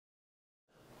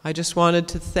I just wanted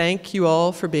to thank you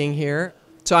all for being here.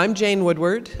 So I'm Jane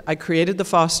Woodward. I created the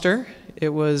Foster. It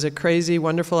was a crazy,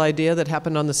 wonderful idea that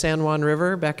happened on the San Juan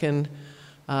River back in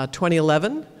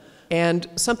 2011. And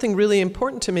something really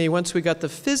important to me, once we got the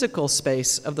physical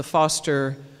space of the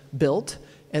Foster built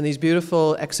and these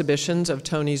beautiful exhibitions of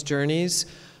Tony's journeys,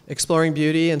 exploring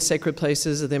beauty and sacred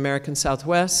places of the American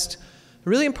Southwest, a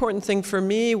really important thing for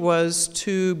me was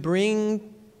to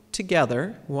bring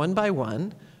together, one by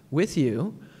one, with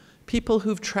you, people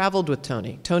who've traveled with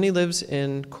Tony. Tony lives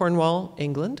in Cornwall,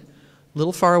 England, a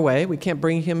little far away. We can't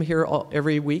bring him here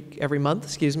every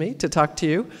month, to talk to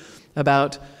you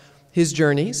about his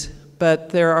journeys.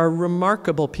 But there are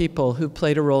remarkable people who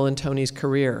played a role in Tony's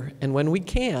career. And when we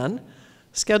can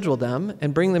schedule them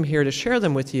and bring them here to share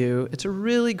them with you, it's a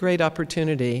really great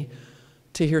opportunity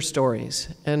to hear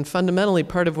stories. And fundamentally,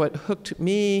 part of what hooked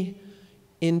me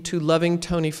into loving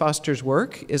Tony Foster's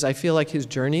work is I feel like his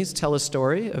journeys tell a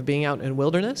story of being out in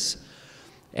wilderness.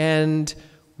 And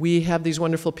we have these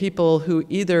wonderful people who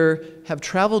either have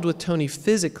traveled with Tony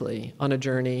physically on a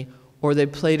journey or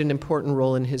they've played an important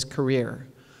role in his career.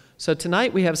 So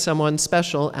tonight we have someone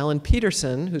special, Alan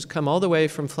Petersen, who's come all the way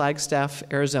from Flagstaff,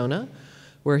 Arizona,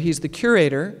 where he's the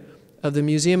curator of the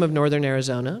Museum of Northern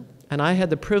Arizona. And I had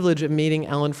the privilege of meeting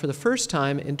Alan for the first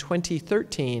time in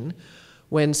 2013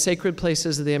 when Sacred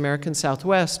Places of the American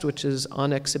Southwest, which is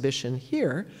on exhibition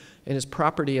here and is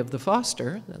property of the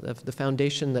Foster, the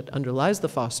foundation that underlies the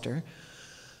Foster,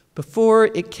 before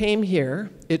it came here,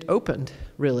 it opened,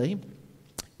 really.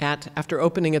 After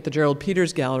opening at the Gerald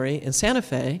Peters Gallery in Santa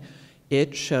Fe,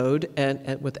 it showed,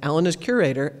 with Alan as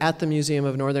curator, at the Museum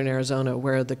of Northern Arizona,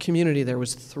 where the community there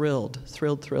was thrilled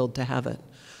to have it.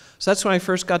 So that's when I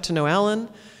first got to know Alan,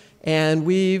 and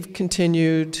we've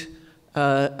continued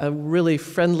a really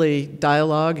friendly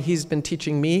dialogue. He's been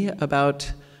teaching me about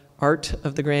art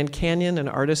of the Grand Canyon and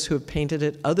artists who have painted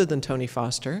it other than Tony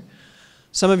Foster.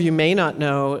 Some of you may not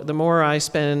know, the more I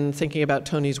spend thinking about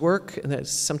Tony's work, and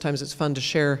sometimes it's fun to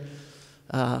share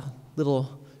little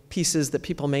pieces that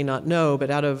people may not know, but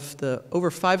out of the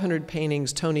over 500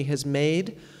 paintings Tony has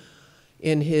made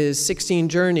in his 16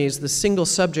 journeys, the single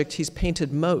subject he's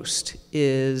painted most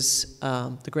is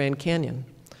the Grand Canyon.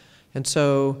 And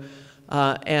so,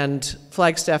 and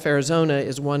Flagstaff, Arizona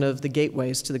is one of the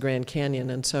gateways to the Grand Canyon,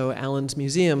 and so Alan's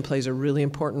museum plays a really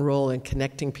important role in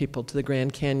connecting people to the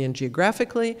Grand Canyon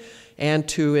geographically and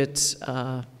to its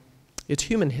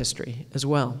human history as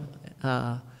well.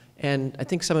 And I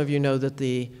think some of you know that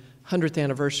the 100th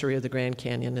anniversary of the Grand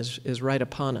Canyon is right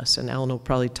upon us, and Alan will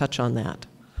probably touch on that.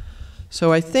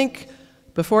 So I think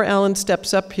before Alan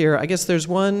steps up here, I guess there's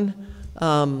one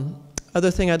other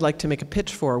thing I'd like to make a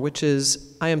pitch for, which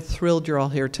is I am thrilled you're all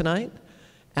here tonight.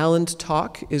 Alan's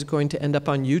talk is going to end up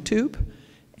on YouTube,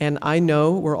 and I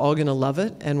know we're all going to love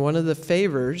it. And one of the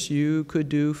favors you could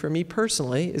do for me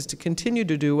personally is to continue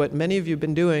to do what many of you have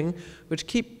been doing, which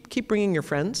keep bringing your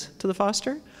friends to the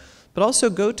Foster, but also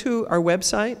go to our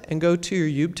website and go to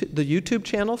the YouTube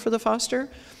channel for the Foster.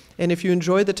 And if you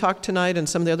enjoy the talk tonight and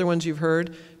some of the other ones you've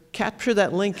heard, capture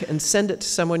that link and send it to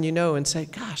someone you know and say,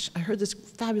 gosh, I heard this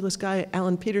fabulous guy,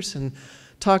 Alan Petersen,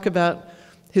 talk about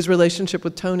his relationship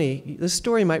with Tony. This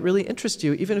story might really interest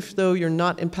you, even if though you're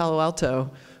not in Palo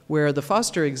Alto, where the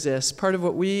Foster exists. Part of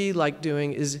what we like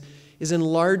doing is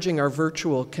enlarging our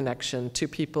virtual connection to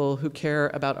people who care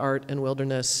about art and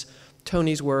wilderness,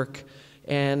 Tony's work.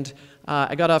 And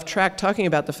I got off track talking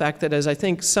about the fact that, as I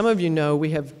think some of you know, we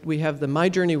have the My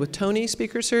Journey with Tony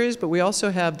speaker series, but we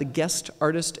also have the Guest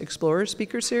Artist Explorer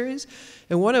speaker series.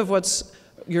 And one of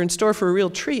you're in store for a real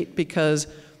treat, because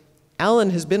Alan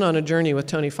has been on a journey with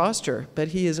Tony Foster, but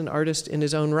he is an artist in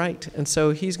his own right. And so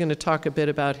he's going to talk a bit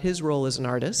about his role as an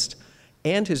artist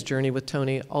and his journey with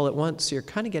Tony all at once. So you're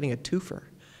kind of getting a twofer.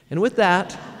 And with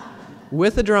that,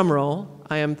 with a drum roll,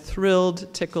 I am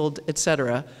thrilled, tickled,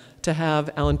 etc., to have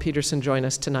Alan Petersen join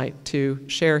us tonight to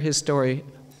share his story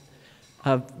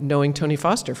of knowing Tony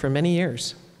Foster for many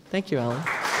years. Thank you, Alan. You're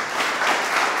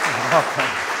welcome.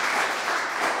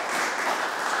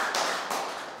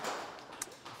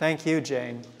 Thank you,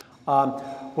 Jane.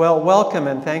 Well, welcome,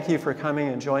 and thank you for coming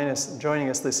and joining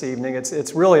us this evening.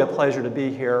 It's really a pleasure to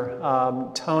be here.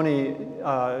 Tony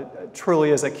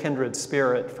truly is a kindred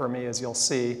spirit for me, as you'll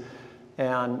see.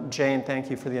 And Jane,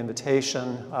 thank you for the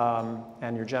invitation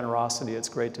and your generosity. It's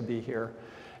great to be here.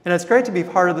 And it's great to be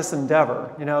part of this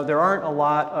endeavor. You know, there aren't a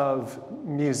lot of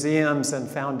museums and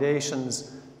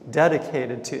foundations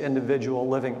dedicated to individual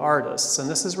living artists, and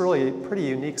this is really a pretty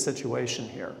unique situation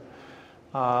here.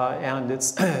 And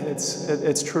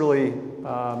it's truly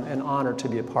an honor to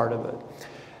be a part of it.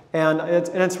 And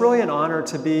it's really an honor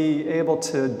to be able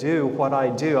to do what I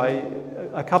do.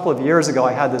 A couple of years ago,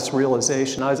 I had this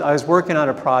realization. I was working on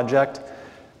a project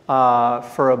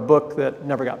for a book that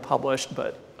never got published,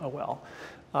 but oh well.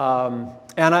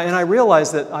 And I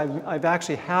realized that I've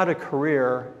actually had a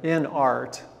career in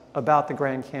art about the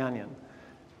Grand Canyon.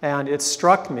 And it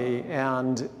struck me,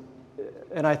 and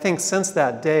I think since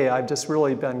that day, I've just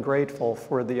really been grateful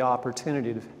for the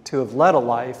opportunity to have led a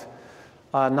life,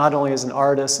 not only as an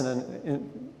artist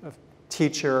and a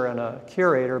teacher and a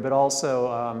curator, but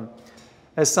also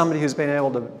as somebody who's been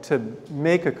able to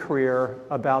make a career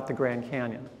about the Grand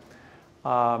Canyon.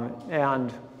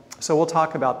 And so we'll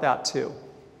talk about that too.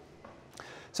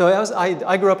 So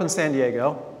I grew up in San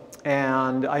Diego,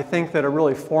 and I think that a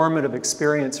really formative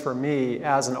experience for me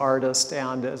as an artist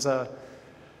and as a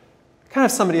kind of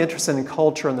somebody interested in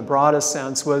culture in the broadest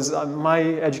sense was my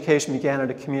education began at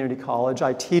a community college.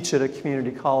 I teach at a community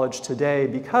college today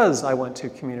because I went to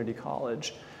community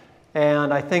college.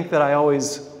 And I think that I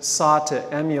always sought to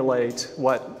emulate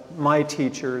what my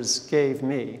teachers gave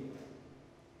me.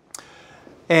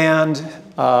 And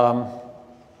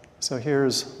so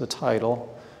here's the title.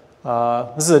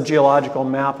 This is a geological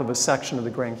map of a section of the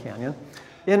Grand Canyon.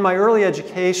 In my early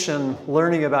education,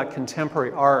 learning about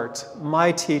contemporary art,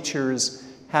 my teachers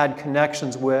had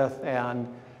connections with and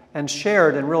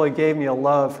shared and really gave me a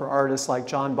love for artists like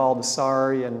John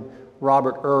Baldessari and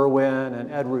Robert Irwin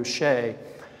and Ed Ruscha.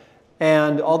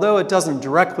 And although it doesn't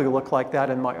directly look like that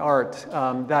in my art,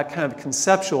 that kind of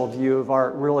conceptual view of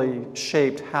art really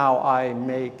shaped how I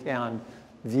make and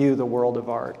view the world of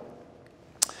art.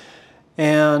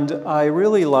 And I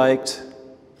really liked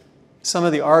some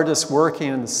of the artists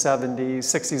working in the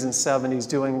 60s and 70s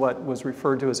doing what was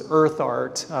referred to as earth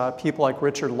art, people like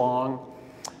Richard Long.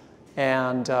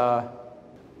 And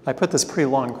I put this pretty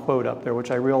long quote up there, which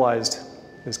I realized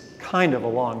is kind of a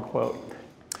long quote.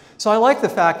 So I like the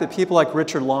fact that people like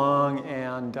Richard Long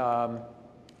and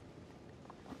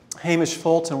Hamish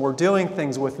Fulton were doing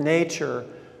things with nature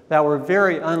that were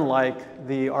very unlike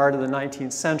the art of the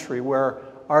 19th century, where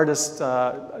artists,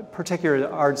 particularly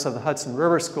artists of the Hudson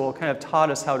River School, kind of taught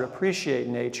us how to appreciate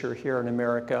nature here in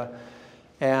America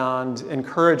and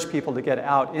encourage people to get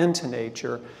out into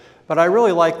nature. But I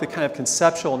really like the kind of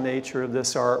conceptual nature of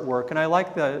this artwork, and I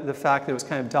like the fact that it was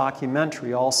kind of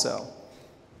documentary also.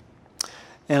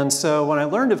 And so when I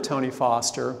learned of Tony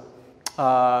Foster,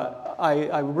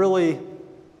 I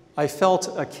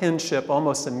felt a kinship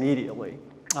almost immediately.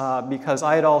 Because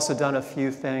I had also done a few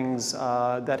things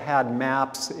that had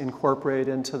maps incorporated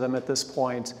into them at this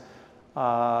point.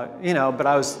 You know, but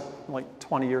I was like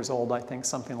 20 years old, I think,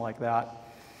 something like that.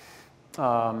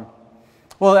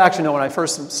 Well, actually, no, when I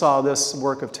first saw this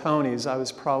work of Tony's, I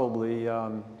was probably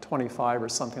 25 or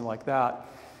something like that.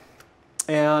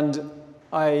 And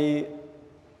I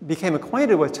became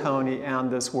acquainted with Tony and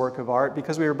this work of art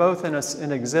because we were both in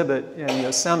an exhibit in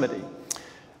Yosemite.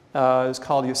 It was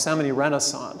called Yosemite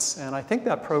Renaissance, and I think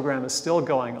that program is still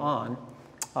going on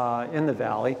in the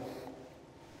valley.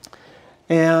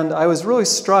 And I was really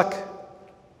struck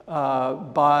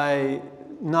by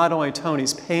not only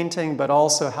Tony's painting, but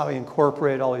also how he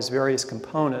incorporated all these various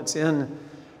components in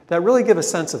that really give a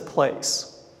sense of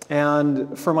place.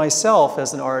 And for myself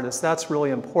as an artist, that's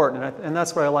really important. And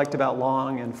that's what I liked about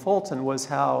Long and Fulton was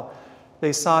how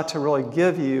they sought to really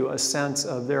give you a sense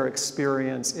of their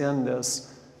experience in this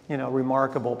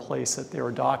remarkable place that they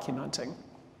were documenting.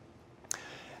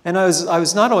 And I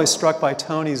was not only struck by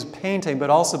Tony's painting, but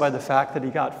also by the fact that he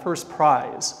got first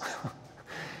prize.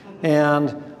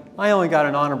 And I only got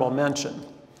an honorable mention.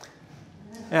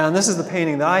 And this is the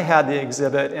painting that I had the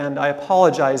exhibit, and I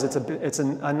apologize, it's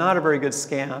not a very good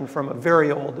scan from a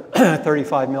very old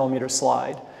 35 millimeter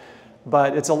slide.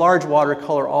 But it's a large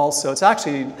watercolor also. It's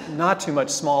actually not too much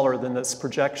smaller than this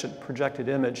projected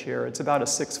image here. It's about a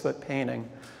 6-foot painting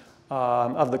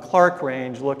of the Clark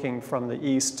Range looking from the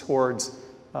east towards,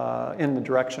 in the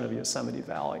direction of Yosemite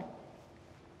Valley.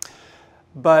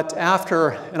 But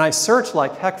and I searched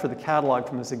like heck for the catalog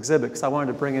from this exhibit because I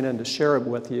wanted to bring it in to share it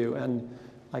with you, and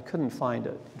I couldn't find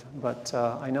it, but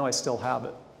I know I still have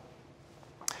it.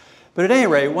 But at any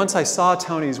rate, once I saw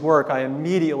Tony's work, I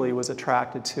immediately was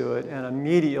attracted to it and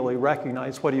immediately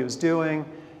recognized what he was doing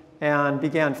and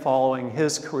began following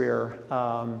his career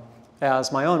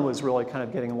as my own was really kind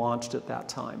of getting launched at that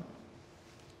time.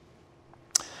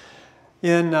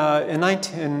 And then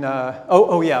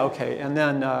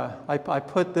I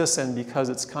put this in because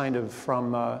it's kind of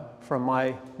from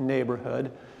my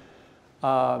neighborhood.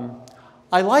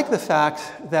 I like the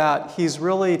fact that he's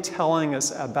really telling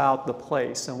us about the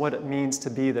place and what it means to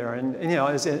be there. And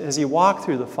as you walk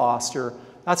through the Foster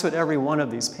That's what every one of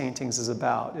these paintings is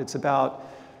about. It's about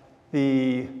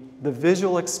the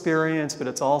visual experience, but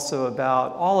it's also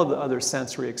about all of the other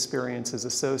sensory experiences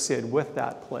associated with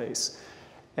that place.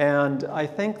 And I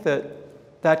think that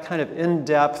that kind of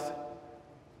in-depth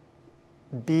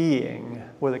being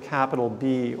with a capital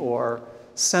B, or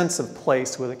sense of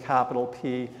place with a capital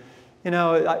P, you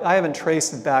know, I haven't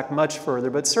traced it back much further,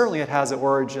 but certainly it has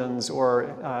origins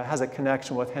or has a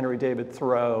connection with Henry David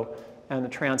Thoreau and the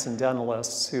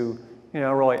Transcendentalists who, you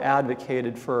know, really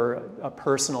advocated for a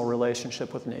personal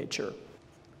relationship with nature.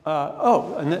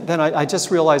 And then I just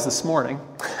realized this morning,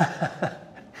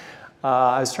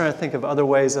 I was trying to think of other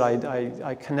ways that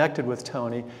I connected with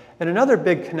Tony. And another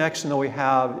big connection that we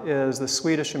have is the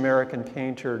Swedish-American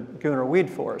painter Gunnar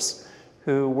Wiedfors,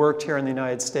 who worked here in the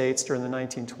United States during the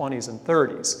 1920s and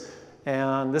 30s.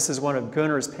 And this is one of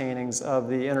Gunnar's paintings of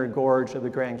the inner gorge of the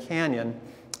Grand Canyon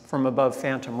from above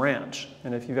Phantom Ranch.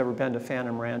 And if you've ever been to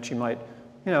Phantom Ranch, you might,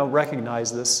 you know,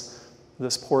 recognize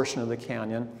this portion of the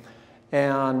canyon.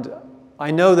 And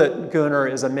I know that Gunnar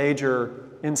is a major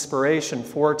inspiration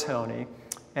for Tony,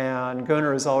 and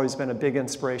Gunnar has always been a big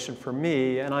inspiration for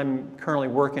me, and I'm currently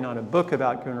working on a book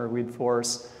about Gunnar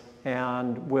Wiedfors,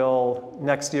 and will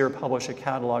next year publish a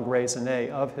catalog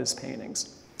raisonné of his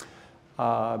paintings.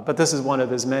 But this is one of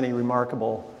his many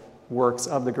remarkable works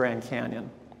of the Grand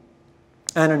Canyon,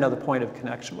 and another point of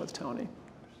connection with Tony.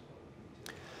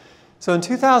 So in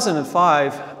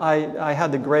 2005, I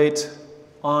had the great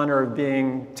honor of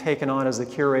being taken on as the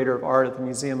curator of art at the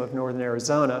Museum of Northern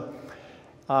Arizona,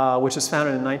 which was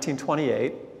founded in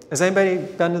 1928. Has anybody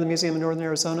been to the Museum of Northern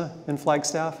Arizona in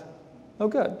Flagstaff? Oh,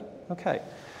 good. Okay.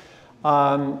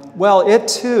 Well, it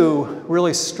too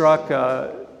really struck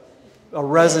a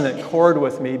resonant chord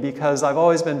with me because I've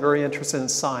always been very interested in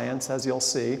science, as you'll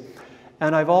see,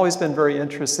 and I've always been very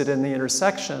interested in the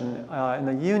intersection and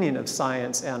the union of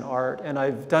science and art, and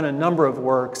I've done a number of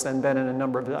works and been in a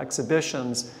number of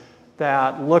exhibitions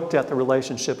that looked at the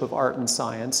relationship of art and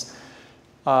science.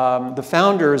 The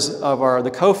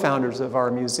co-founders of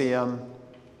our museum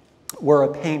were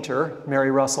a painter, Mary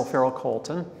Russell Farrell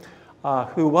Colton,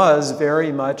 who was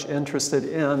very much interested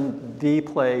in the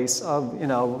place of,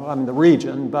 the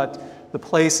region, but the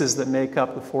places that make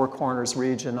up the Four Corners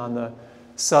region on the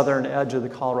southern edge of the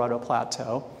Colorado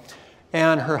Plateau.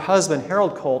 And her husband,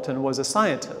 Harold Colton, was a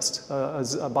scientist,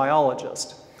 a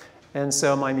biologist. And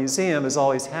so my museum has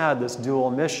always had this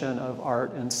dual mission of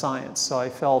art and science. So I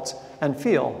felt and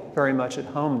feel very much at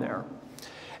home there.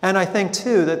 And I think,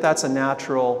 too, that that's a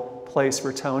natural place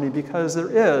for Tony because there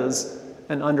is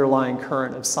an underlying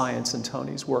current of science in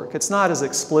Tony's work. It's not as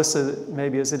explicit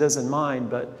maybe as it is in mine,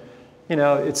 but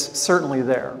it's certainly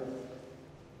there.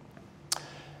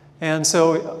 And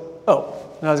so,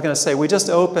 and I was going to say, we just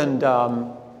opened,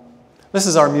 this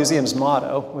is our museum's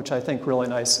motto, which I think really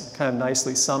kind of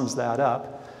nicely sums that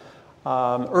up.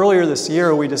 Earlier this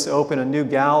year, we just opened a new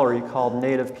gallery called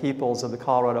Native Peoples of the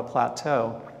Colorado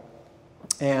Plateau.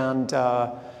 And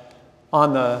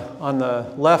on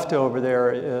the left over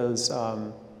there is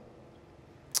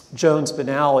Jones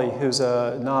Benally, who's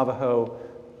a Navajo,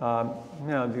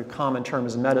 the common term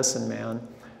is medicine man,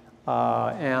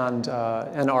 and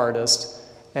an artist.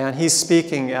 And he's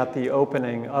speaking at the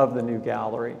opening of the new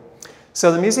gallery.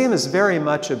 So the museum is very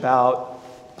much about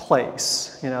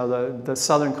place, the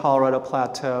southern Colorado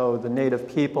Plateau, the native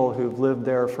people who've lived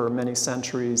there for many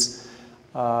centuries,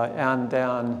 and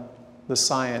then the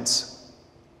science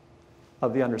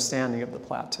of the understanding of the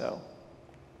plateau.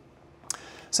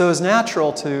 So it was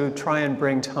natural to try and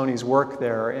bring Tony's work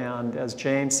there, and as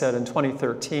Jane said, in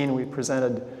 2013 we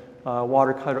presented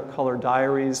watercolor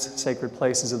diaries, Sacred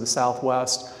Places of the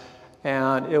Southwest,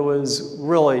 and it was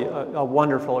really a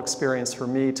wonderful experience for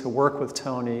me to work with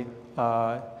Tony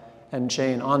and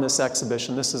Jane on this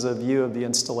exhibition. This is a view of the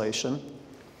installation.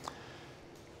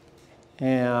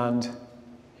 And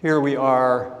here we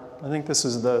are, I think this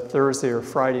was the Thursday or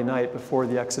Friday night before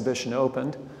the exhibition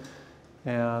opened.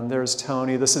 And there's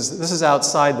Tony. This is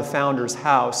outside the founder's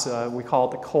house. We call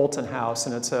it the Colton House,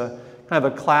 and it's a kind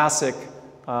of a classic,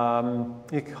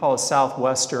 you could call it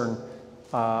Southwestern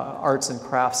arts and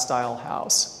crafts style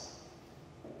house.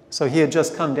 So he had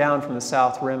just come down from the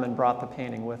South Rim and brought the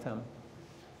painting with him.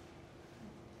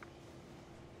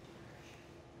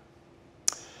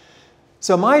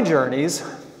 So my journeys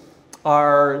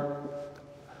are,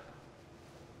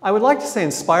 I would like to say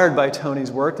inspired by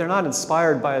Tony's work. They're not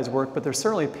inspired by his work, but they're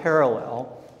certainly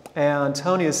parallel. And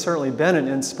Tony has certainly been an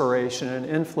inspiration and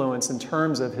influence in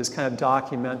terms of his kind of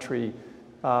documentary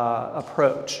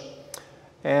approach.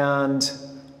 And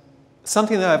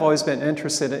something that I've always been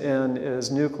interested in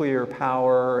is nuclear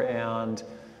power and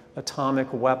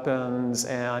atomic weapons,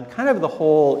 and kind of the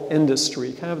whole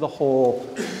industry, kind of the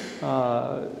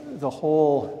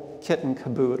whole kit and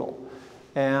caboodle.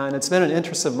 And it's been an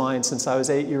interest of mine since I was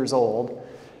 8 years old.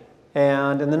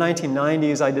 And in the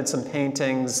 1990s, I did some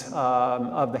paintings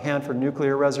of the Hanford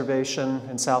Nuclear Reservation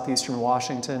in southeastern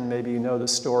Washington. Maybe you know the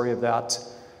story of that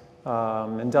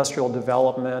industrial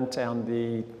development and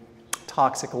the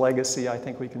toxic legacy, I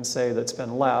think we can say, that's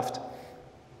been left.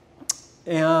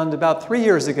 And about 3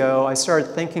 years ago, I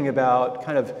started thinking about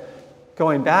kind of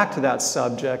going back to that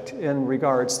subject in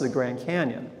regards to the Grand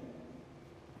Canyon.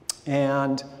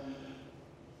 And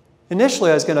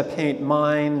initially, I was going to paint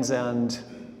mines and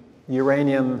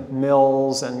uranium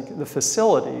mills and the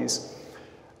facilities.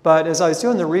 But as I was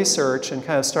doing the research and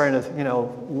kind of starting to,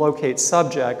 locate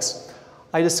subjects,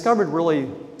 I discovered really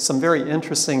some very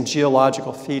interesting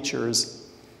geological features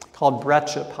called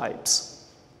breccia pipes.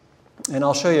 And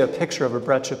I'll show you a picture of a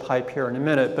breccia pipe here in a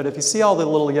minute, but if you see all the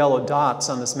little yellow dots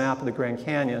on this map of the Grand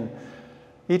Canyon,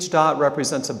 each dot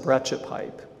represents a breccia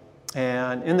pipe.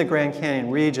 And in the Grand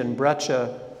Canyon region,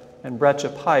 breccia and breccia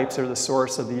pipes are the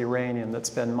source of the uranium that's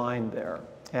been mined there,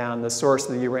 and the source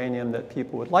of the uranium that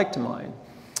people would like to mine.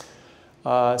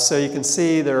 So you can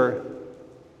see they're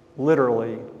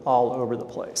literally all over the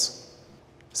place.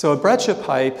 So a breccia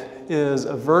pipe is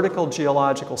a vertical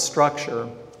geological structure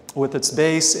with its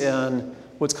base in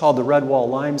what's called the red wall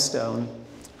limestone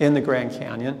in the Grand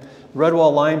Canyon. Red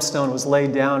wall limestone was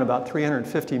laid down about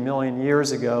 350 million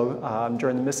years ago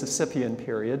during the Mississippian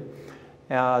period.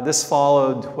 This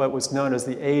followed what was known as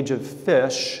the Age of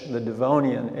Fish, the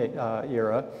Devonian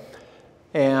era.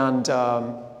 And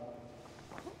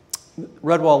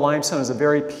red wall limestone is a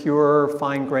very pure,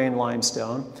 fine-grained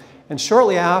limestone. And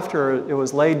shortly after it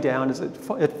was laid down,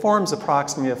 it forms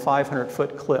approximately a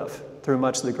 500-foot cliff through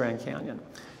much of the Grand Canyon.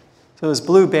 So this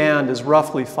blue band is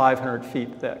roughly 500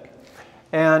 feet thick.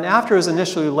 And after it was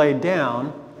initially laid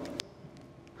down,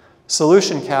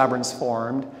 solution caverns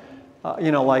formed,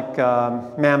 like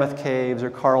Mammoth Caves or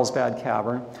Carlsbad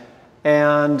Cavern.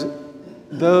 And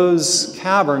those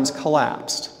caverns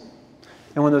collapsed.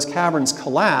 And when those caverns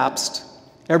collapsed,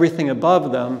 everything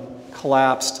above them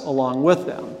collapsed along with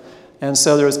them. And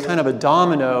so there was kind of a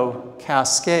domino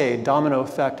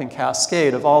effect and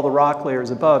cascade of all the rock layers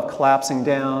above collapsing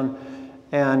down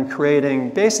and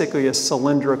creating basically a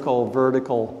cylindrical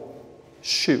vertical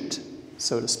chute,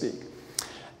 so to speak.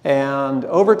 And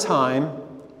over time,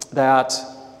 that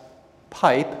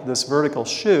pipe, this vertical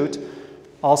chute,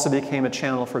 also became a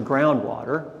channel for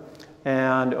groundwater.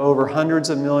 And over hundreds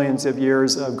of millions of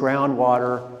years of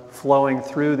groundwater flowing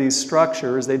through these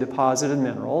structures, they deposited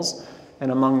minerals.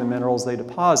 And among the minerals they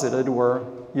deposited were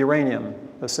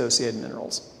uranium-associated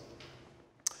minerals.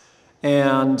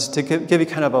 And to give you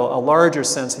kind of a larger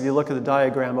sense, if you look at the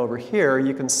diagram over here,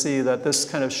 you can see that this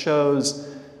kind of shows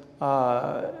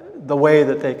the way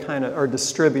that they kind of are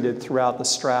distributed throughout the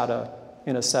strata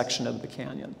in a section of the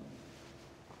canyon.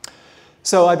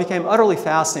 So I became utterly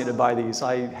fascinated by these.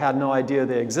 I had no idea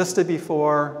they existed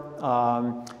before.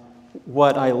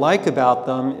 What I like about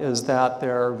them is that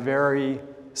they're very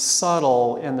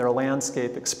subtle in their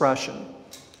landscape expression.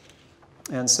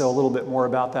 And so a little bit more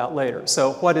about that later.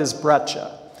 So what is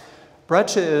breccia?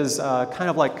 Breccia is kind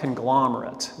of like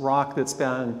conglomerate, rock that's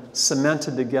been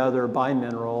cemented together by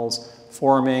minerals,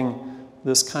 forming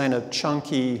this kind of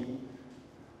chunky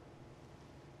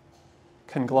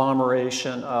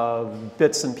conglomeration of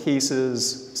bits and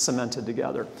pieces cemented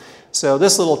together. So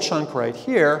this little chunk right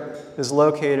here is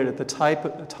located at the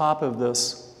top of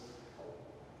this.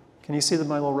 Can you see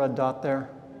my little red dot there?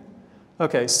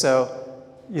 Okay, so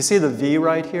you see the V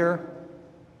right here?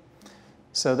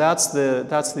 So that's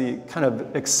the kind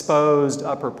of exposed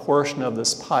upper portion of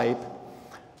this pipe.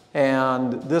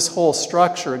 And this whole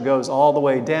structure goes all the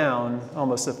way down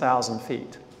almost 1,000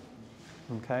 feet.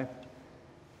 Okay?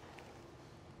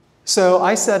 So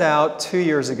I set out 2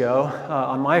 years ago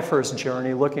on my first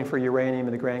journey looking for uranium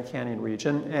in the Grand Canyon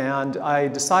region, and I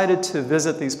decided to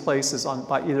visit these places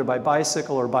either by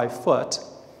bicycle or by foot.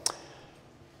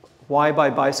 Why by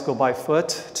bicycle, by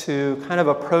foot? To kind of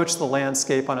approach the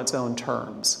landscape on its own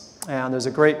terms. And there's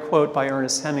a great quote by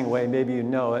Ernest Hemingway, maybe you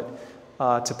know it.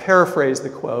 To paraphrase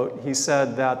the quote, he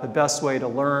said that the best way to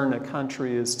learn a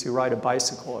country is to ride a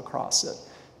bicycle across it,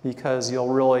 because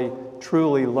you'll really,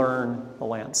 truly learn the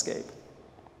landscape.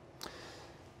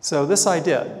 So this I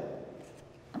did.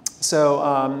 So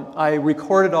I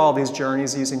recorded all these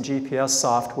journeys using GPS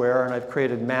software, and I've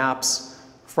created maps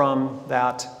from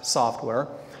that software.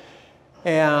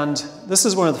 And this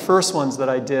is one of the first ones that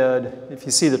I did, if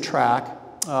you see the track,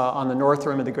 on the north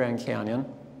rim of the Grand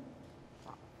Canyon.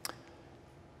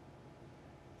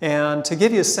 And to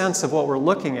give you a sense of what we're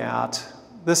looking at,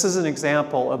 this is an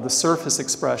example of the surface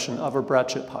expression of a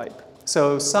breccia pipe.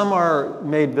 So some are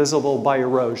made visible by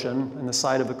erosion in the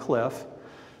side of a cliff.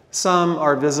 Some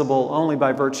are visible only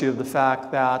by virtue of the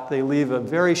fact that they leave a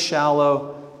very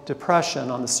shallow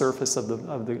depression on the surface of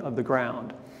the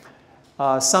ground.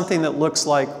 Something that looks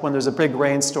like when there's a big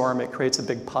rainstorm, it creates a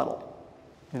big puddle,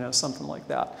 you know, something like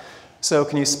that. So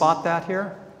can you spot that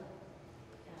here?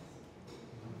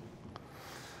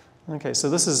 Okay, so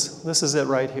this is it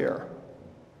right here.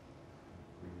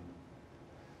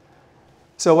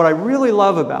 So what I really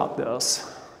love about this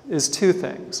is two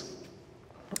things.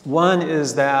 One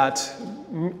is that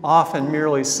often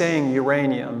merely saying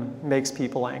uranium makes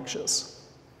people anxious.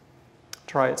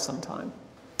 Try it sometime.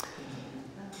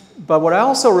 But what I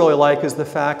also really like is the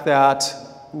fact that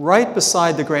right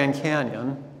beside the Grand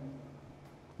Canyon,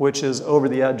 which is over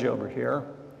the edge over here,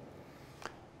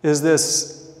 is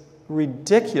this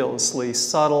ridiculously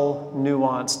subtle,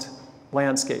 nuanced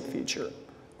landscape feature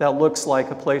that looks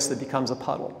like a place that becomes a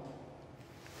puddle.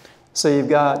 So you've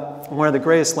got one of the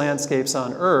greatest landscapes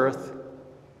on Earth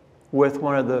with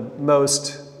one of the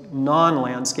most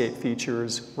non-landscape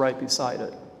features right beside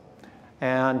it.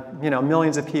 And you know,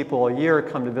 millions of people a year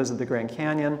come to visit the Grand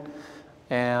Canyon,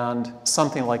 and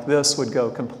something like this would go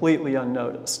completely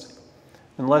unnoticed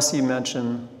unless you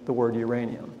mention the word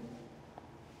uranium.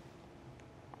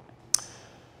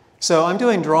 So I'm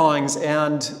doing drawings,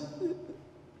 and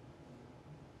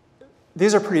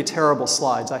these are pretty terrible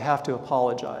slides. I have to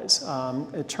apologize.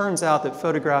 It turns out that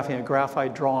photographing a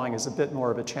graphite drawing is a bit more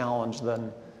of a challenge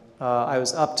than I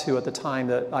was up to at the time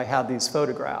that I had these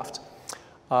photographed.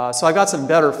 So I got some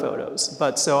better photos.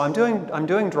 But so I'm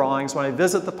doing drawings. When I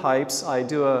visit the pipes, I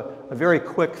do a very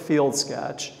quick field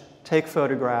sketch, take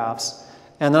photographs,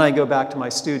 and then I go back to my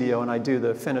studio and I do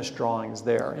the finished drawings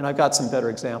there. And I've got some better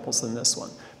examples than this one.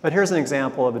 But here's an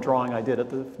example of a drawing I did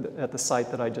at the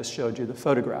site that I just showed you the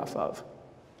photograph of.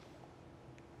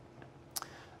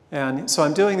 And so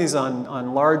I'm doing these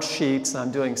on large sheets, and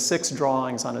I'm doing 6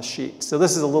 drawings on a sheet. So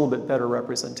this is a little bit better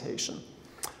representation.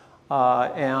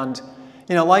 And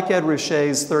you know, like Ed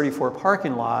Ruscha's 34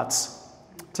 parking lots,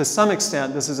 to some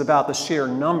extent this is about the sheer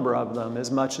number of them as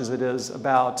much as it is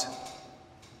about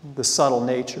the subtle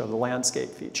nature of the landscape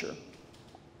feature.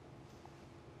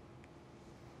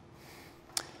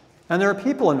 And there are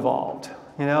people involved.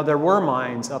 You know, there were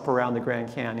mines up around the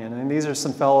Grand Canyon, and these are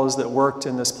some fellows that worked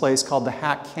in this place called the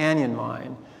Hack Canyon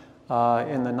Mine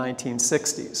in the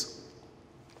 1960s.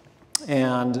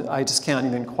 And I just can't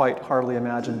even quite hardly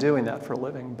imagine doing that for a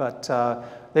living. But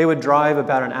they would drive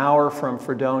about an hour from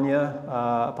Fredonia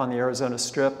up on the Arizona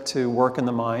Strip to work in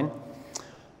the mine.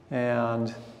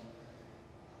 And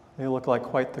they look like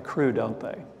quite the crew, don't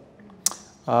they?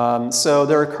 So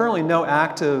there are currently no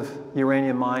active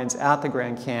uranium mines at the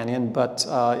Grand Canyon, but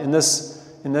in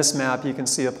this map you can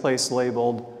see a place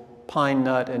labeled Pine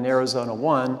Nut and Arizona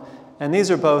 1, and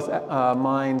these are both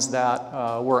mines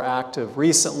that were active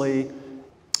recently.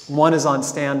 One is on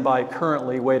standby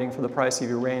currently, waiting for the price of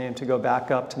uranium to go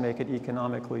back up to make it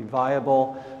economically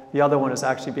viable. The other one is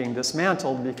actually being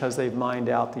dismantled because they've mined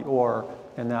out the ore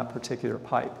in that particular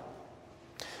pipe.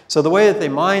 So the way that they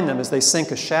mine them is they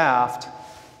sink a shaft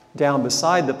down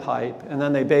beside the pipe, and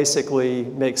then they basically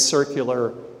make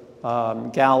circular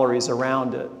galleries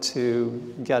around it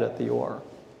to get at the ore.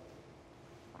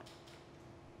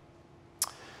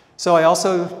 So I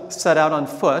also set out on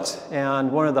foot,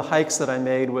 and one of the hikes that I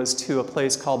made was to a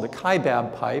place called the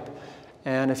Kaibab Pipe.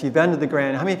 And if you've been to the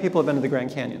Grand, how many people have been to the Grand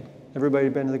Canyon? Everybody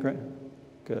been to the Grand?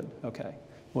 Good, okay.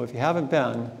 Well, if you haven't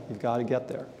been, you've got to get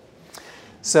there.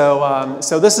 So,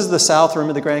 so this is the south rim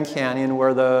of the Grand Canyon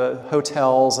where the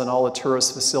hotels and all the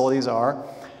tourist facilities are.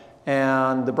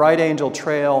 And the Bright Angel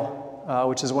Trail,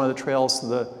 which is one of the trails to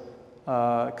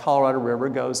the Colorado River,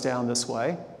 goes down this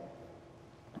way.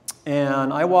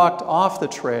 And I walked off the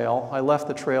trail. I left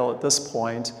the trail at this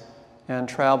point and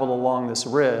traveled along this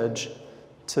ridge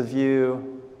to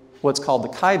view what's called the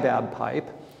Kaibab Pipe.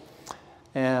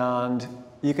 And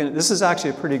this is actually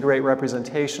a pretty great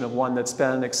representation of one that's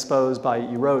been exposed by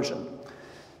erosion.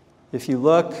 If you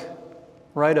look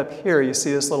right up here, you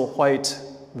see this little white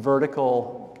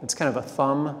vertical, it's kind of a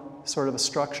thumb sort of a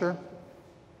structure.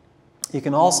 You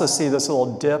can also see this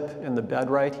little dip in the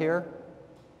bed right here.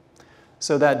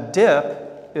 So that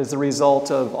dip is the result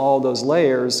of all those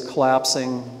layers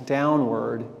collapsing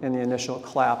downward in the initial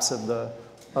collapse of the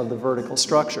vertical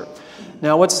structure.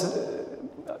 Now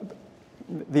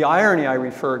the irony I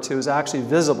refer to is actually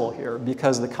visible here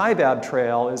because the Kaibab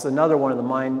Trail is another one of the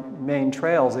main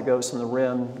trails that goes from the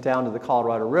rim down to the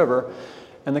Colorado River.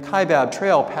 And the Kaibab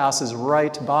Trail passes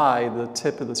right by the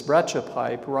tip of this breccia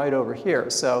pipe right over here.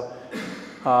 So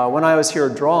when I was here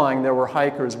drawing, there were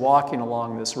hikers walking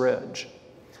along this ridge.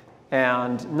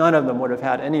 And none of them would have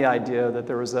had any idea that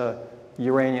there was a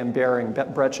uranium-bearing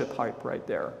breccia pipe right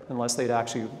there, unless they'd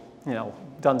actually,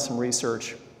 done some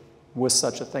research with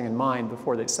such a thing in mind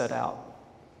before they set out.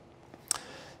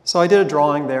 So I did a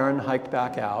drawing there and hiked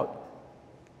back out.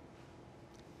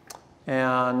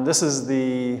 And this is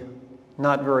the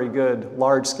not very good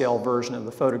large-scale version of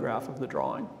the photograph of the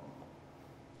drawing.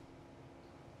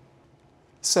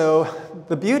 So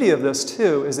the beauty of this,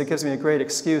 too, is it gives me a great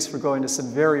excuse for going to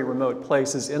some very remote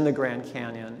places in the Grand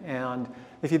Canyon. And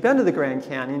if you've been to the Grand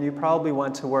Canyon, you probably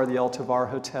went to where the El Tovar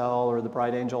Hotel or the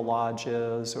Bright Angel Lodge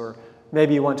is, or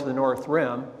maybe you went to the North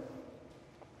Rim.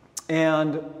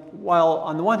 And while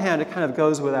on the one hand it kind of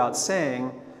goes without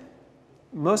saying,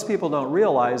 most people don't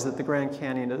realize that the Grand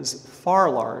Canyon is far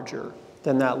larger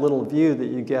than that little view that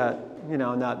you get, in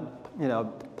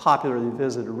that, popularly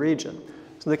visited region.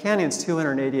 So the canyon's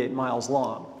 288 miles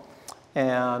long.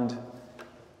 And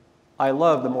I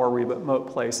love the more remote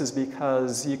places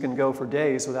because you can go for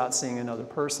days without seeing another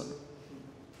person.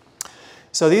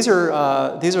 So these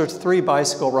are 3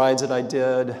 bicycle rides that I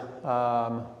did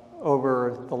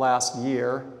over the last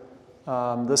year.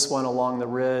 This one along the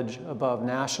ridge above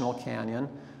National Canyon,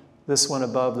 this one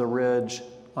above the ridge,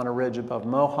 on a ridge above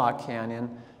Mohawk Canyon,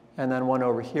 and then one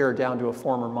over here down to a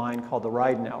former mine called the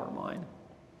Ridenauer Mine.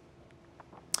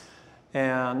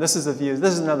 And this is a view.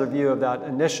 This is another view of that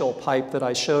initial pipe that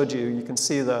I showed you. You can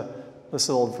see this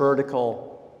little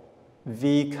vertical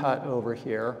V cut over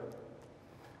here.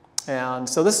 And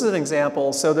so this is an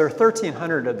example. So there are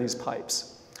 1,300 of these pipes.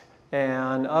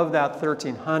 And of that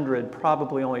 1,300,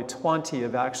 probably only 20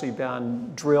 have actually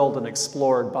been drilled and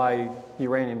explored by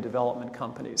uranium development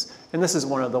companies. And this is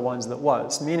one of the ones that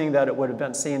was, meaning that it would have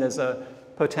been seen as a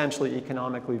potentially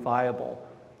economically viable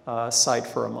site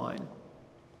for a mine.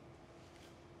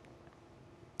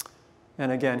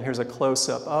 And again, here's a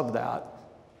close-up of that.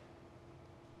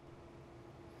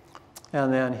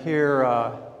 And then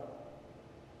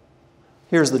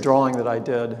here's the drawing that I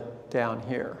did down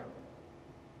here.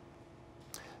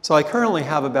 So I currently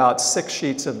have about 6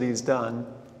 sheets of these done,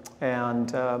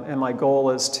 and my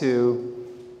goal is to,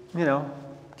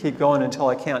 keep going until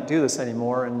I can't do this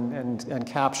anymore and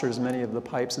capture as many of the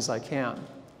pipes as I can.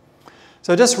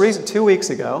 So just 2 weeks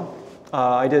ago,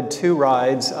 I did 2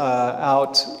 rides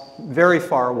out very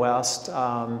far west.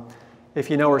 If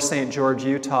you know where St. George,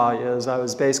 Utah is, I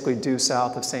was basically due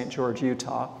south of St. George,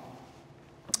 Utah.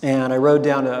 And I rode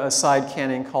down a side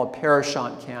canyon called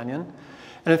Petersen Canyon.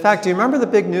 And in fact, do you remember the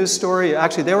big news story?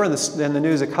 Actually, they were in the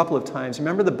news a couple of times.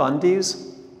 Remember the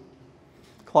Bundys?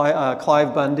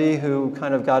 Clive Bundy, who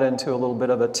kind of got into a little bit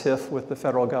of a tiff with the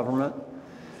federal government.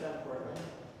 Is that Portland?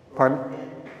 Pardon?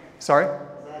 Oregon? Sorry? Is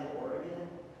that in Oregon?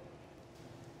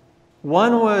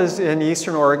 One was in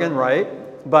eastern Oregon, right?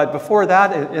 But before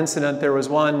that incident, there was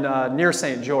one near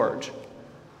St. George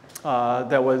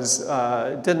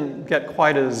that didn't get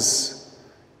quite as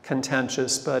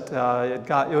contentious, but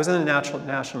it was in the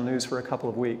national news for a couple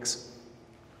of weeks.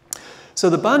 So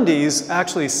the Bundys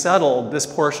actually settled this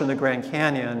portion of the Grand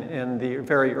Canyon in the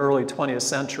very early 20th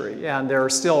century, and there are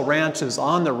still ranches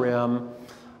on the rim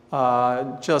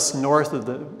just north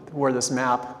of where this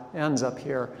map ends up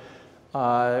here,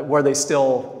 where they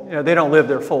still, they don't live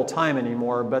there full time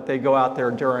anymore, but they go out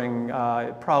there during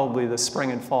probably the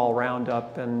spring and fall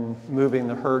roundup and moving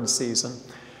the herd season.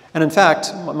 And in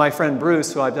fact, my friend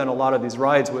Bruce, who I've done a lot of these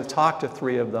rides with, talked to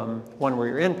 3 of them when we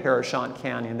were in Petersen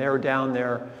Canyon. They were down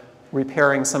there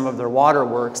repairing some of their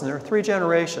waterworks, and there were 3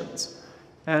 generations.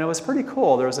 And it was pretty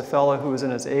cool. There was a fellow who was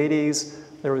in his 80s,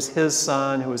 there was his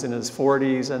son who was in his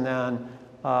 40s, and then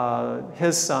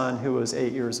his son who was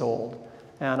 8 years old.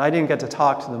 And I didn't get to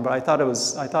talk to them, but I thought it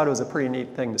was a pretty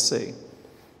neat thing to see.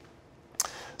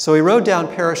 So we rode down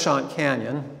Petersen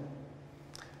Canyon,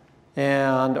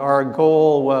 and our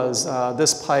goal was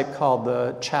this pipe called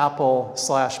the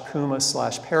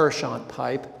Chapel/Puma/Petersen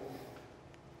pipe.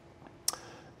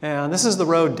 And this is the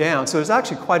road down. So there's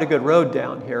actually quite a good road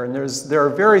down here. And there are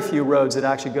very few roads that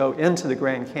actually go into the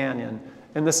Grand Canyon.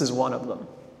 And this is one of them.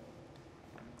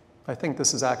 I think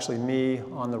this is actually me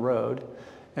on the road.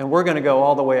 And we're going to go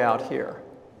all the way out here.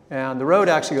 And the road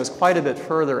actually goes quite a bit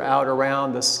further out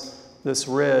around this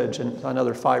ridge, and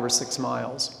another 5 or 6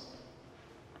 miles.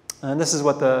 And this is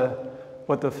what the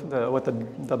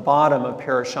bottom of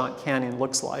Petersen Canyon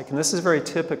looks like. And this is very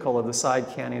typical of the side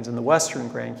canyons in the western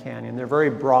Grand Canyon. They're very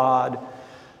broad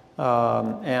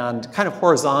and kind of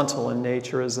horizontal in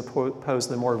nature as opposed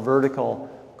to the more vertical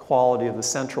quality of the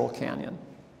central canyon.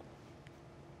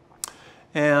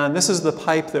 And this is the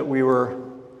pipe that we were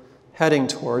heading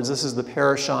towards. This is the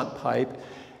Petersen pipe.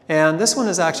 And this one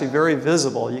is actually very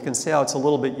visible. You can see how it's a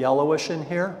little bit yellowish in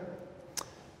here.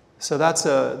 So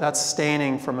that's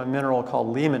staining from a mineral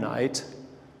called limonite.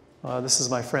 This is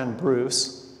my friend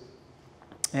Bruce.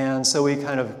 And so we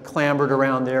kind of clambered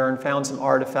around there and found some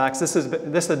artifacts.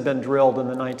 This had been drilled in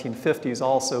the 1950s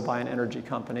also by an energy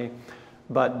company,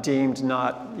 but deemed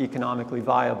not economically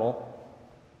viable.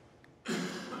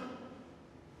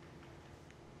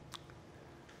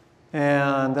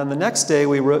 And then the next day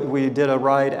we did a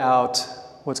ride out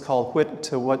what's called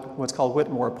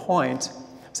Whitmore Point.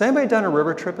 Has anybody done a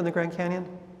river trip in the Grand Canyon?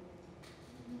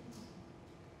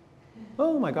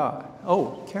 Oh my God.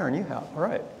 Oh, Karen, you have. All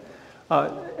right.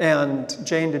 And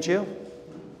Jane, did you?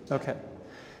 Okay.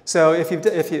 So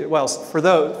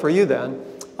for you then,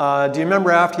 do you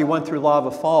remember after you went through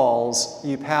Lava Falls,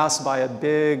 you passed by a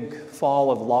big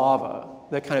fall of lava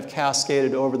that kind of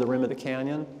cascaded over the rim of the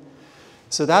canyon?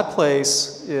 So that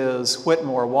place is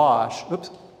Whitmore Wash. Oops.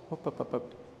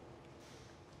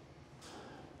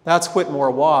 That's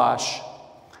Whitmore Wash.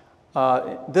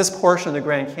 This portion of the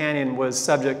Grand Canyon was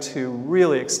subject to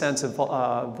really extensive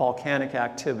volcanic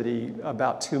activity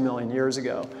about 2 million years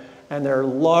ago. And there are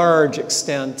large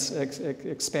expanses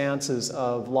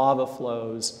of lava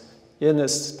flows in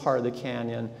this part of the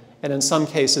canyon. And in some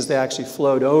cases, they actually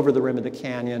flowed over the rim of the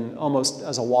canyon almost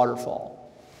as a waterfall.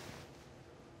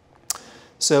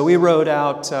 So we rode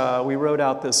out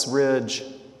this ridge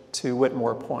to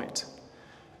Whitmore Point.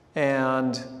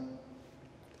 And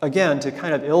again, to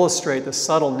kind of illustrate the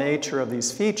subtle nature of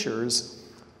these features,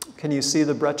 can you see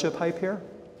the breccia pipe here?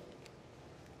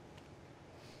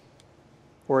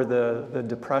 Or the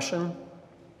depression?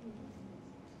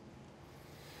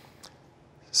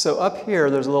 So up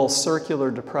here, there's a little circular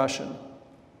depression.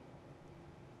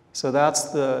 So that's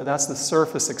the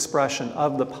surface expression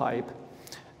of the pipe.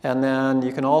 And then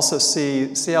you can also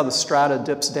see how the strata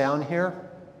dips down here?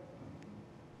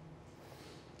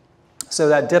 So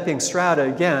that dipping strata,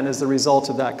 again, is the result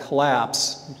of that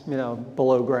collapse,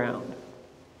 below ground.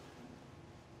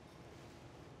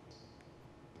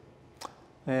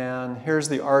 And here's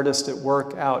the artist at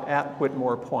work out at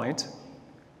Whitmore Point.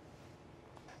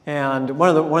 And one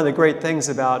of the great things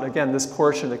about, again, this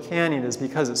portion of the canyon is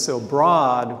because it's so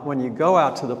broad, when you go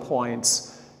out to the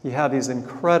points, you have these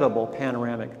incredible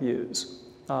panoramic views.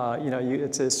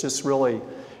 It's just really,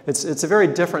 it's a very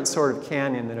different sort of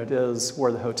canyon than it is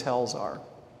where the hotels are.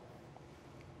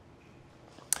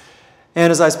 And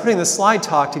as I was putting this slide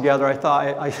talk together, I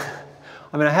thought, I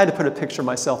had to put a picture of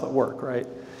myself at work, right?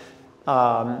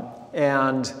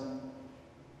 And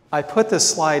I put this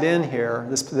slide in here,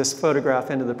 this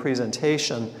photograph into the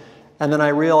presentation, and then I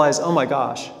realized, oh my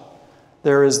gosh,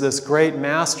 there is this great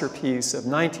masterpiece of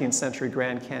 19th century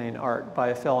Grand Canyon art by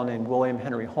a fellow named William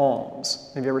Henry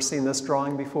Holmes. Have you ever seen this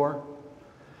drawing before?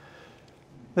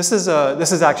 This is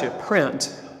actually a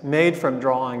print made from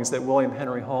drawings that William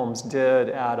Henry Holmes did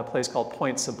at a place called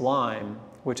Point Sublime,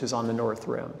 which is on the North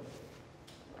Rim.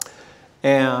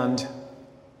 And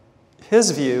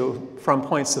his view from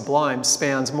Point Sublime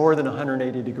spans more than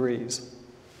 180 degrees.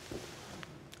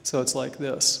 So it's like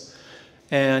this.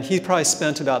 And he probably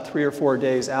spent about 3 or 4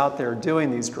 days out there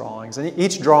doing these drawings. And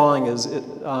each drawing is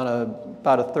on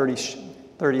about a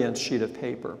 30-inch sheet of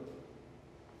paper.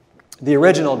 The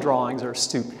original drawings are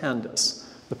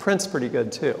stupendous. The print's pretty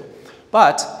good too.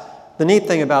 But the neat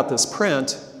thing about this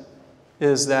print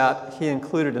is that he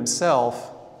included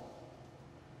himself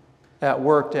at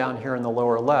work down here in the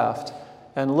lower left.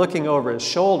 And looking over his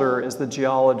shoulder is the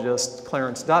geologist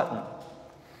Clarence Dutton.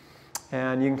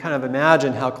 And you can kind of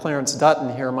imagine how Clarence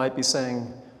Dutton here might be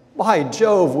saying, "By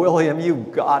Jove, William, you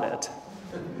got it."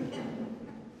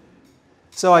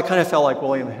 So I kind of felt like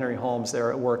William Henry Holmes there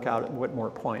at work out at Whitmore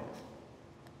Point.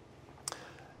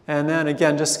 And then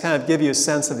again, just to kind of give you a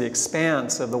sense of the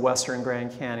expanse of the Western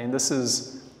Grand Canyon, this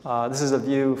is a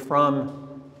view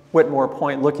from Whitmore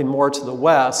Point looking more to the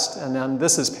west, and then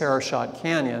this is Petersen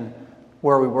Canyon,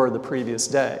 where we were the previous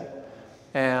day.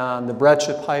 And the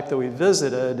breccia pipe that we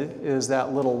visited is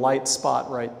that little light spot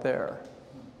right there.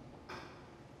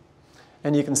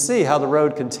 And you can see how the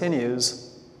road continues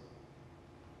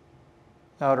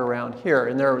out around here.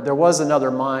 And there was another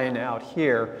mine out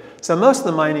here. So most of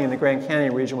the mining in the Grand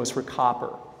Canyon region was for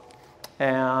copper.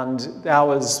 And that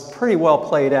was pretty well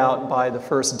played out by the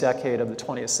first decade of the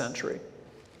 20th century.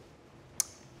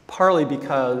 Partly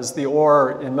because the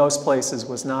ore in most places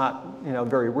was not,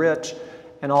 very rich,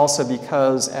 and also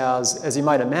because, as you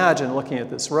might imagine, looking at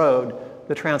this road,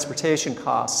 the transportation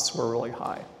costs were really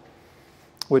high,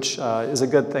 which is a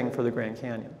good thing for the Grand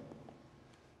Canyon.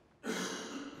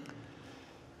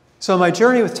 So my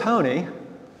journey with Tony,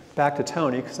 back to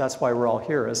Tony, because that's why we're all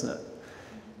here, isn't it?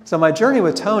 So my journey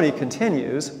with Tony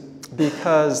continues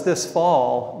because this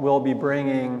fall we'll be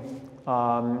bringing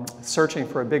Searching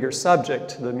for a Bigger Subject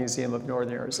to the Museum of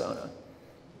Northern Arizona.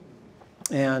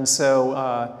 And so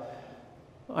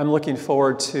I'm looking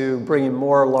forward to bringing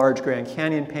more large Grand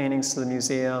Canyon paintings to the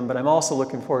museum, but I'm also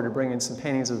looking forward to bringing some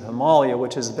paintings of the Himalaya,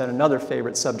 which has been another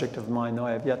favorite subject of mine, though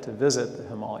I have yet to visit the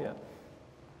Himalaya.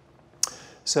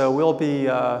 So we'll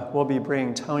be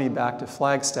bringing Tony back to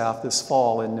Flagstaff this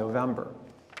fall in November.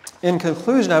 In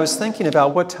conclusion, I was thinking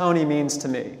about what Tony means to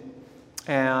me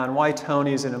and why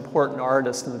Tony's an important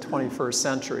artist in the 21st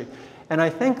century. And I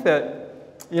think that,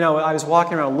 I was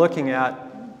walking around looking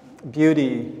at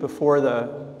beauty before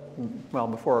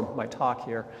my talk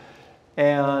here,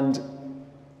 and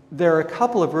there are a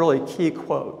couple of really key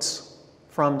quotes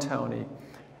from Tony.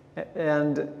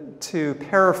 And to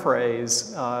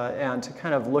paraphrase and to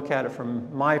kind of look at it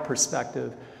from my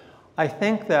perspective, I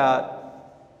think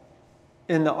that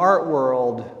in the art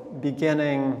world,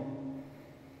 beginning,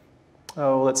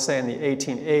 let's say in the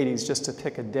 1880s, just to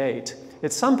pick a date,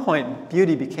 at some point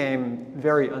beauty became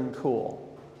very uncool.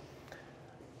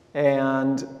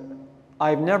 And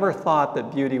I've never thought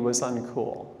that beauty was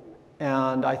uncool.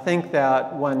 And I think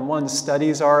that when one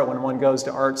studies art, when one goes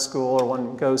to art school or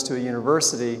one goes to a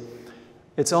university,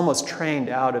 it's almost trained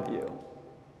out of you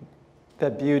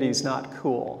that beauty's not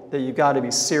cool, that you've got to be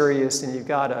serious and you've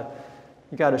got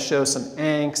to show some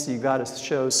angst, you've got to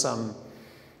show some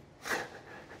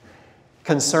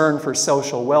concern for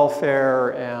social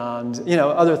welfare and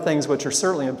other things which are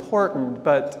certainly important,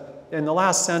 but in the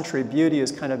last century, beauty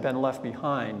has kind of been left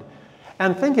behind.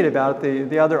 And thinking about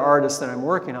the other artist that I'm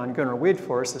working on, Gunnar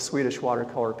Wiedfors, the Swedish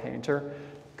watercolor painter,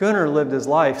 Gunnar lived his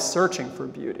life searching for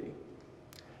beauty.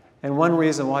 And one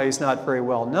reason why he's not very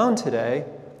well known today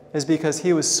is because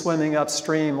he was swimming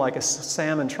upstream like a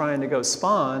salmon trying to go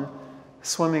spawn,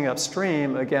 swimming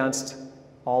upstream against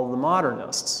all the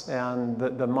modernists and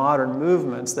the modern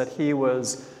movements that he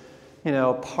was,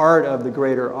 part of the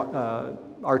greater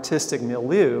artistic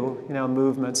milieu,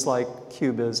 movements like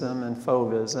Cubism and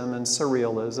Fauvism and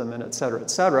Surrealism and et cetera,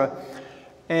 et cetera.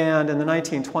 And in the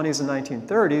 1920s and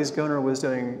 1930s, Gunnar was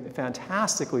doing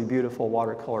fantastically beautiful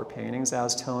watercolor paintings,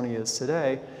 as Tony is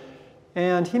today.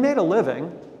 And he made a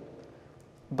living,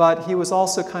 but he was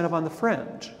also kind of on the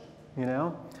fringe,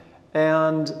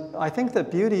 And I think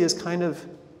that beauty is kind of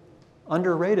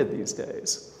underrated these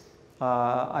days.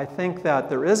 I think that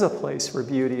there is a place for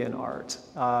beauty in art,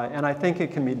 and I think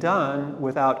it can be done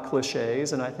without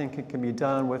cliches, and I think it can be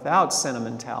done without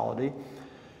sentimentality.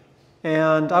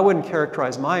 And I wouldn't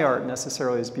characterize my art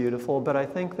necessarily as beautiful, but I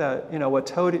think that what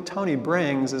Tony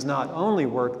brings is not only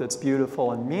work that's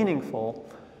beautiful and meaningful,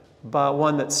 but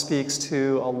one that speaks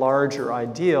to a larger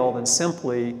ideal than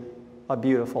simply a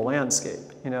beautiful landscape.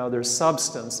 There's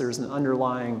substance, there's an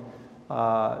underlying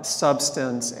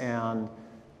substance and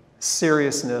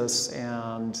seriousness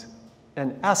and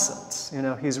an essence.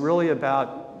 He's really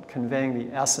about conveying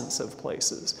the essence of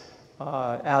places,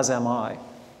 as am I.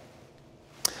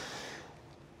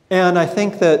 And I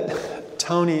think that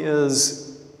Tony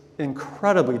is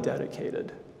incredibly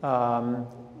dedicated. I've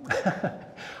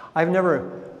never,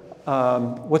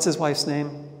 what's his wife's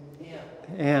name?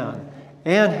 Anne.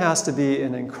 Anne has to be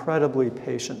an incredibly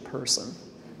patient person.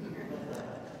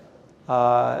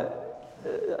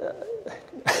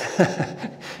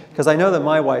 Because I know that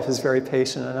my wife is very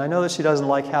patient, and I know that she doesn't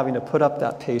like having to put up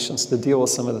that patience to deal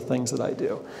with some of the things that I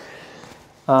do.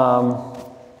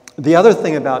 The other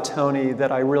thing about Tony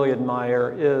that I really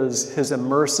admire is his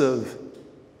immersive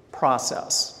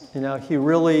process.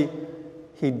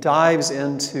 He dives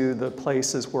into the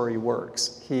places where he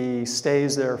works. He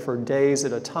stays there for days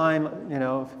at a time,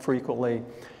 frequently.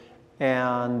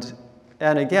 And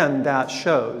again, that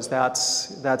shows.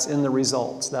 That's in the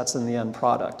results. That's in the end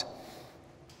product.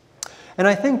 And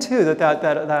I think, too, that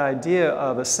idea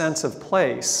of a sense of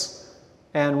place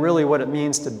and really what it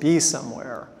means to be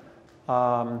somewhere,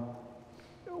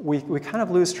 we kind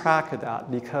of lose track of that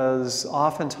because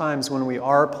oftentimes when we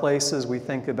are places, we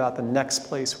think about the next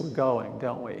place we're going,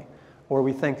 don't we? Or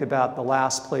we think about the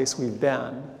last place we've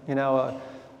been. A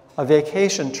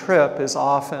vacation trip is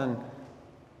often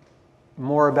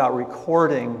more about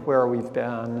recording where we've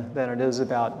been than it is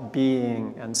about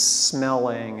being and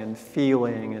smelling and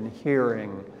feeling and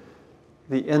hearing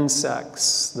the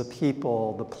insects, the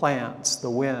people, the plants, the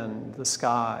wind, the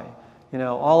sky.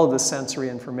 All of the sensory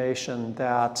information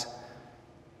that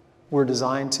we're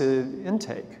designed to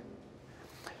intake.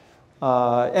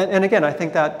 And again, I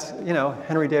think that,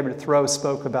 Henry David Thoreau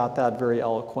spoke about that very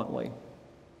eloquently.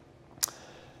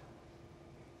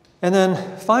 And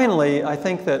then finally, I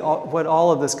think that what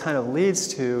all of this kind of leads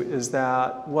to is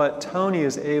that what Tony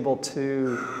is able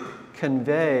to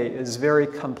convey is very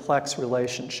complex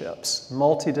relationships,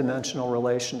 multidimensional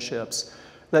relationships,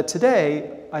 that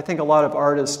today I think a lot of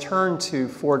artists turn to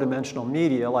four-dimensional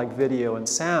media like video and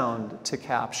sound to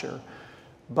capture.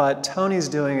 But Tony's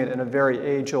doing it in a very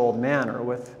age-old manner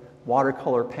with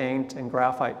watercolor paint and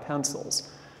graphite pencils.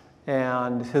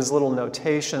 And his little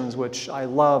notations, which I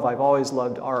love, I've always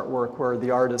loved artwork where the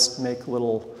artists make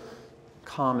little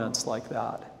comments like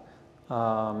that.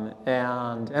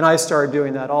 And I started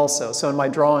doing that also. So in my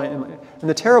drawing, in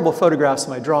the terrible photographs of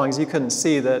my drawings, you couldn't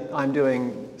see that I'm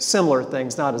doing similar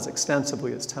things, not as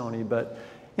extensively as Tony, but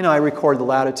you know, I record the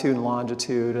latitude and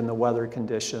longitude and the weather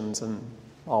conditions and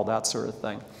all that sort of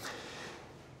thing.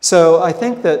 So I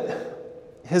think that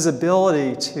his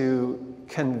ability to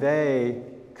convey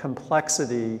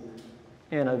complexity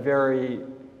in a very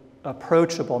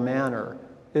approachable manner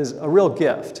is a real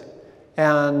gift.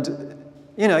 And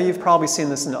you know, you've probably seen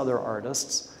this in other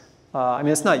artists. I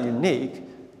mean, it's not unique,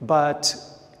 but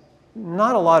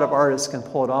not a lot of artists can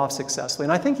pull it off successfully.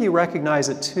 And I think you recognize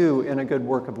it too in a good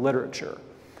work of literature.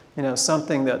 You know,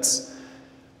 something that's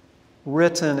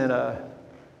written in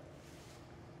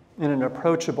an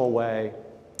approachable way,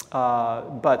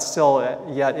 but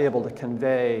still yet able to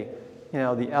convey, you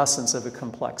know, the essence of a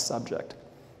complex subject.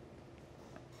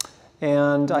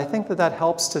 And I think that that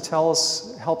helps to tell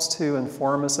us, helps to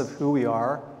inform us of who we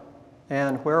are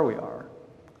and where we are.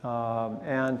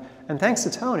 And thanks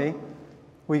to Tony,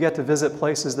 we get to visit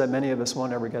places that many of us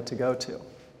won't ever get to go to.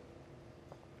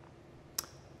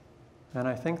 And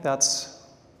I think that's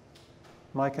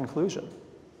my conclusion.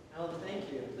 Alan,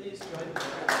 thank you. Please join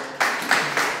me.